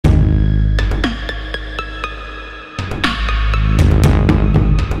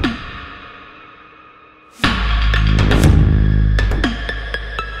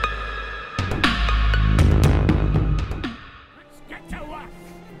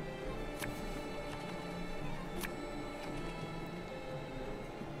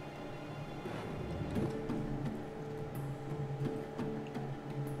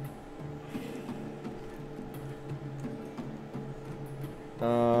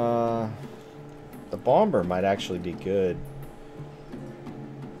bomber might actually be good.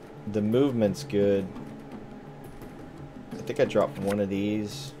 The movement's good. I think I dropped one of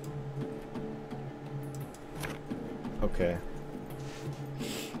these. Okay.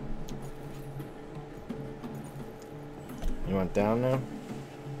 You want down now?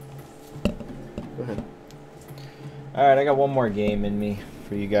 Go ahead. Alright, I got one more game in me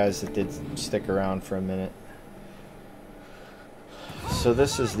for you guys that did stick around for a minute. So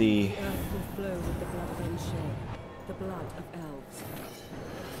this is the Earth will flow with the blood of Enshay, the blood of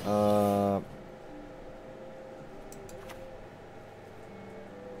elves.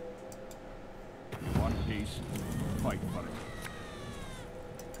 One piece, fight for it.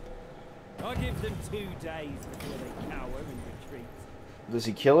 I'll give them 2 days before they cower and retreat. Does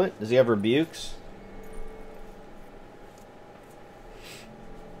he kill it? Does he have rebukes?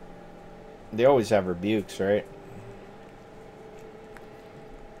 They always have rebukes, right?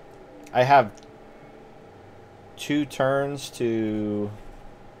 I have 2 turns to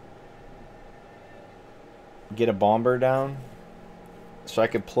get a bomber down. So I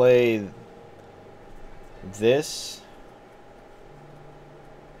could play this.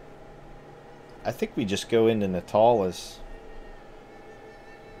 I think we just go into Natalis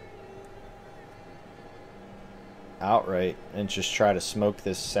outright and just try to smoke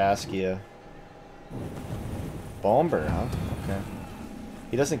this Saskia. Bomber, huh? Okay.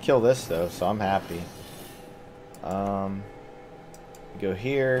 He doesn't kill this though, so I'm happy. Go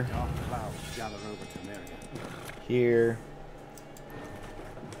here. Dark clouds gather over Temeria. Here.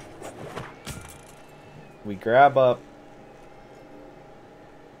 We grab up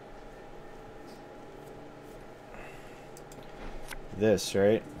this,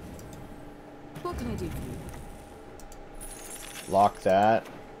 right? What can I do for you? Lock that.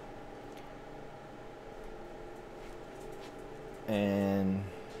 And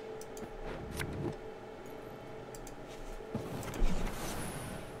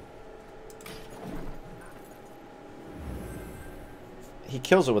he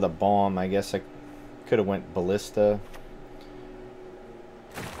kills it with a bomb. I guess I could have went ballista.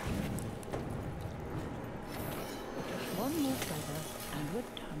 One more feather and we're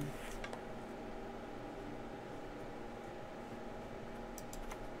done.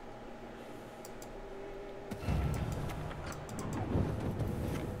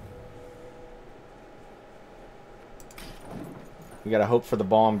 We gotta hope for the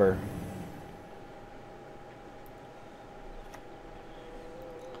bomber.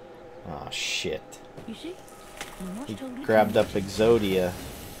 Oh shit. You see? He grabbed up Exodia.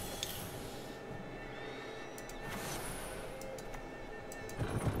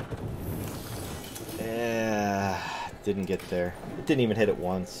 Didn't get there. It didn't even hit it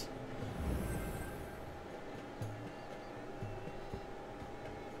once.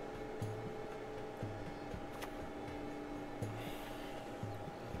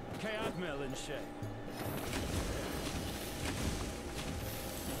 Admiral and Shay.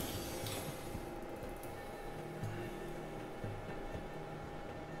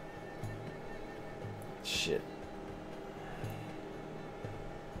 Shit.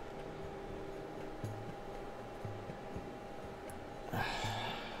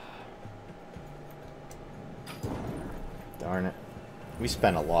 Darn it. We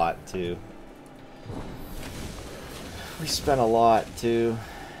spent a lot too.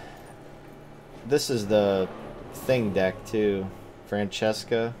 This is the thing deck too.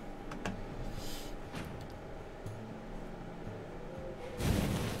 Francesca.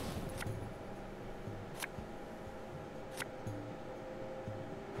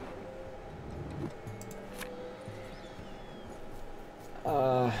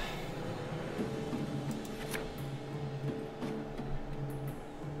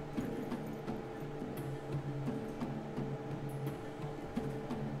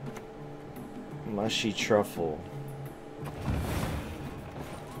 Mushy truffle.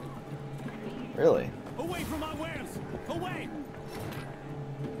 Really? Away from our wares! Away!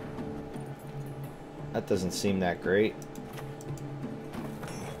 That doesn't seem that great.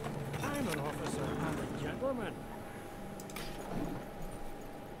 I'm an officer and a gentleman.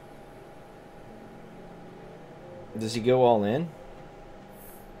 Does he go all in?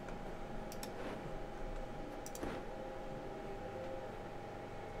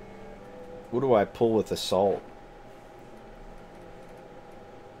 What do I pull with assault?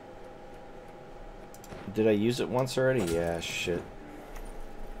 Did I use it once already? Yeah, shit.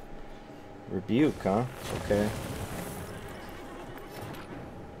 Rebuke, huh? Okay.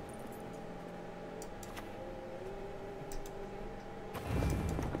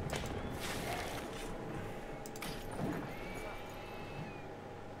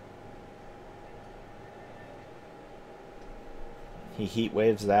 He heat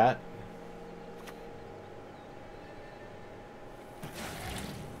waves that.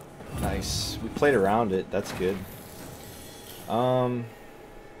 Nice. We played around it. That's good.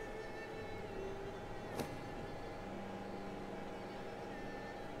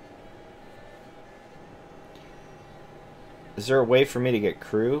 Is there a way for me to get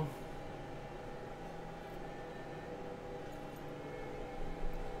crew?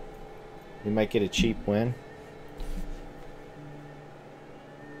 You might get a cheap win.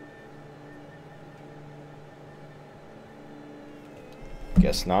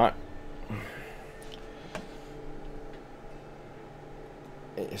 Guess not.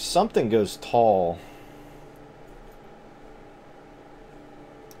 If something goes tall...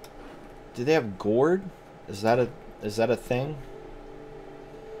 Do they have gourd? Is that a thing?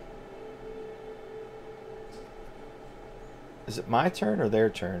 Is it my turn or their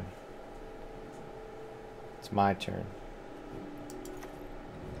turn? It's my turn.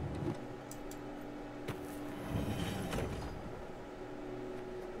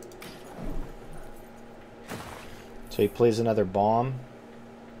 So he plays another bomb.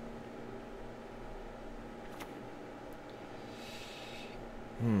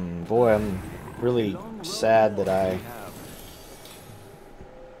 Boy, I'm really sad that I...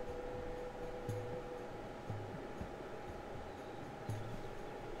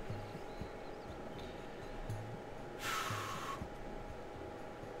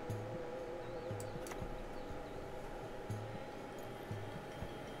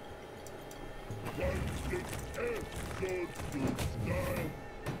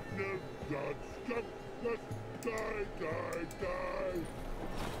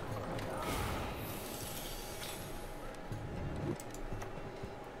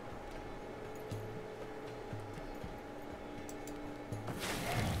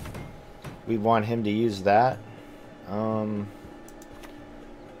 We want him to use that.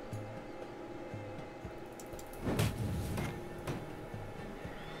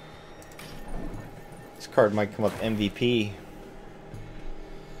 This card might come up MVP.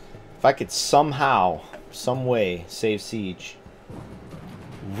 If I could somehow, some way, save Siege.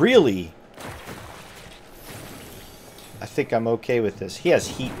 Really? I think I'm okay with this. He has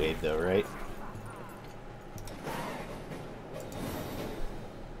Heat Wave though, right?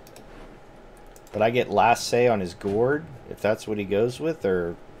 But I get last say on his gourd, if that's what he goes with,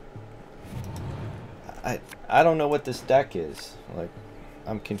 or... I don't know what this deck is. Like,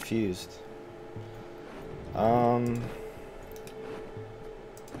 I'm confused.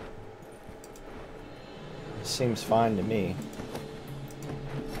 Seems fine to me.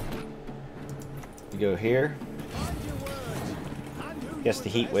 You go here. He has to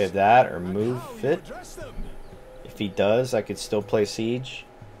Heat Wave that, or move it. If he does, I could still play Siege.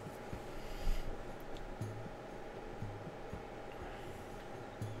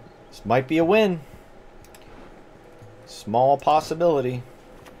 Might be a win. Small possibility.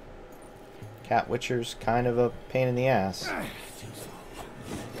 Cat Witcher's kind of a pain in the ass.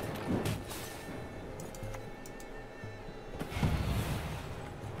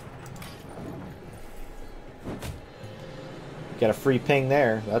 Got a free ping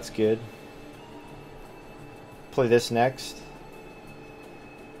there. That's good. Play this next.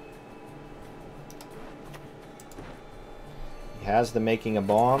 He has the making a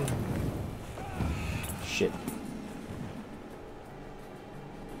bomb. Shit.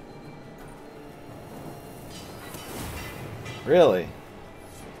 Really?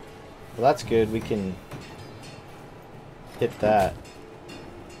 Well, that's good. We can hit that.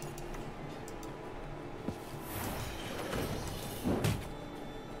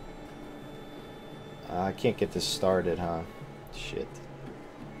 I can't get this started, huh? Shit.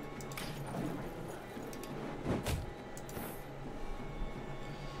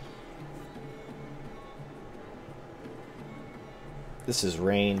 This is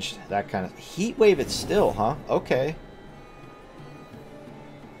ranged, that kind of... Heat Wave it still, huh? Okay.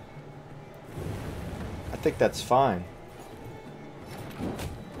 I think that's fine.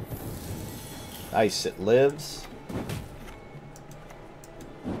 Nice, it lives.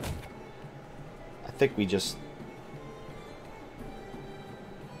 I think we just...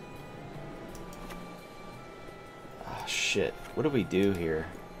 Oh, shit. What do we do here?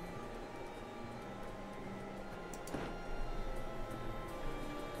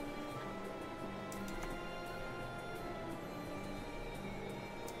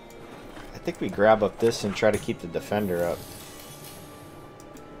 I think we grab up this and try to keep the defender up.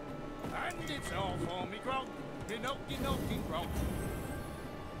 And it's all for me, Grog. Grog.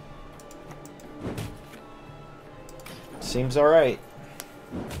 Seems alright.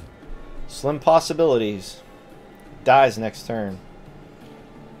 Slim possibilities. Dies next turn.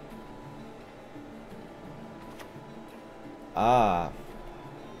 Ah.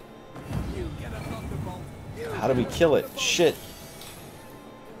 You get a thunderbolt. How do we kill it? Shit.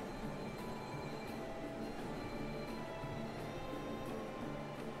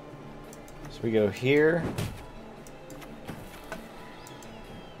 So we go here.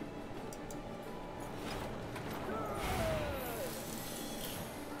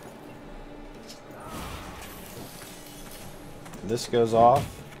 This goes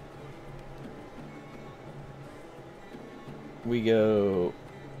off. We go...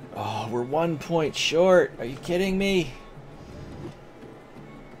 Oh, we're 1 point short. Are you kidding me?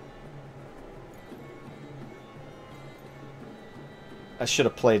 I should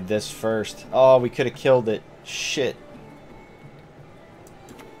have played this first. Oh, we could have killed it. Shit.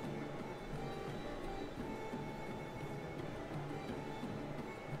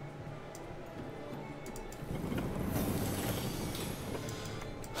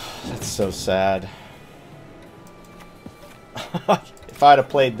 That's so sad. If I'd have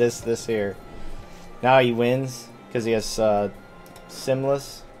played this here. Now he wins because he has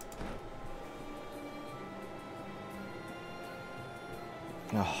Simless.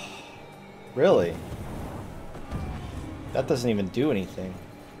 Oh, really? That doesn't even do anything.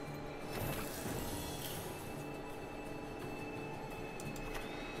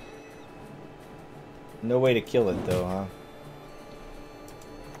 No way to kill it though, huh?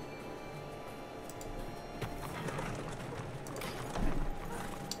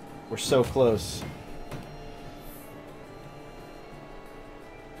 We're so close.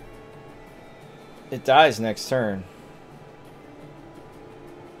 It dies next turn.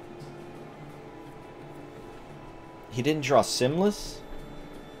 He didn't draw Simless?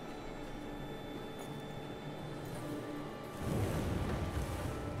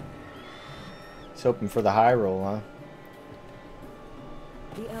 He's hoping for the high roll, huh?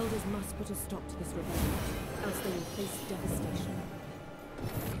 The elders must put a stop to this rebellion, else they will face devastation.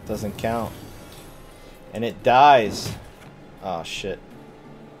 Doesn't count. And it dies. Oh shit.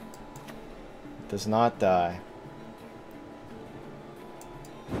 It does not die.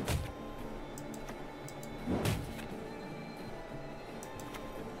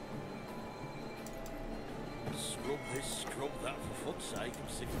 Scrub this, scrub that, for fuck's sake. I'm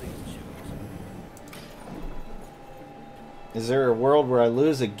sick of these tunes. Is there a world where I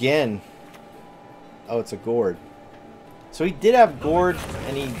lose again? Oh, it's a gourd. So he did have gourd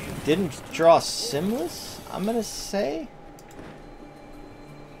and he didn't draw Simless, I'm gonna say?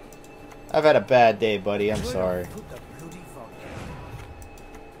 I've had a bad day, buddy. I'm sorry.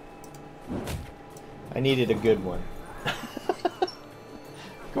 I needed a good one.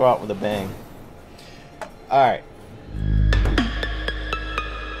 Go out with a bang. Alright.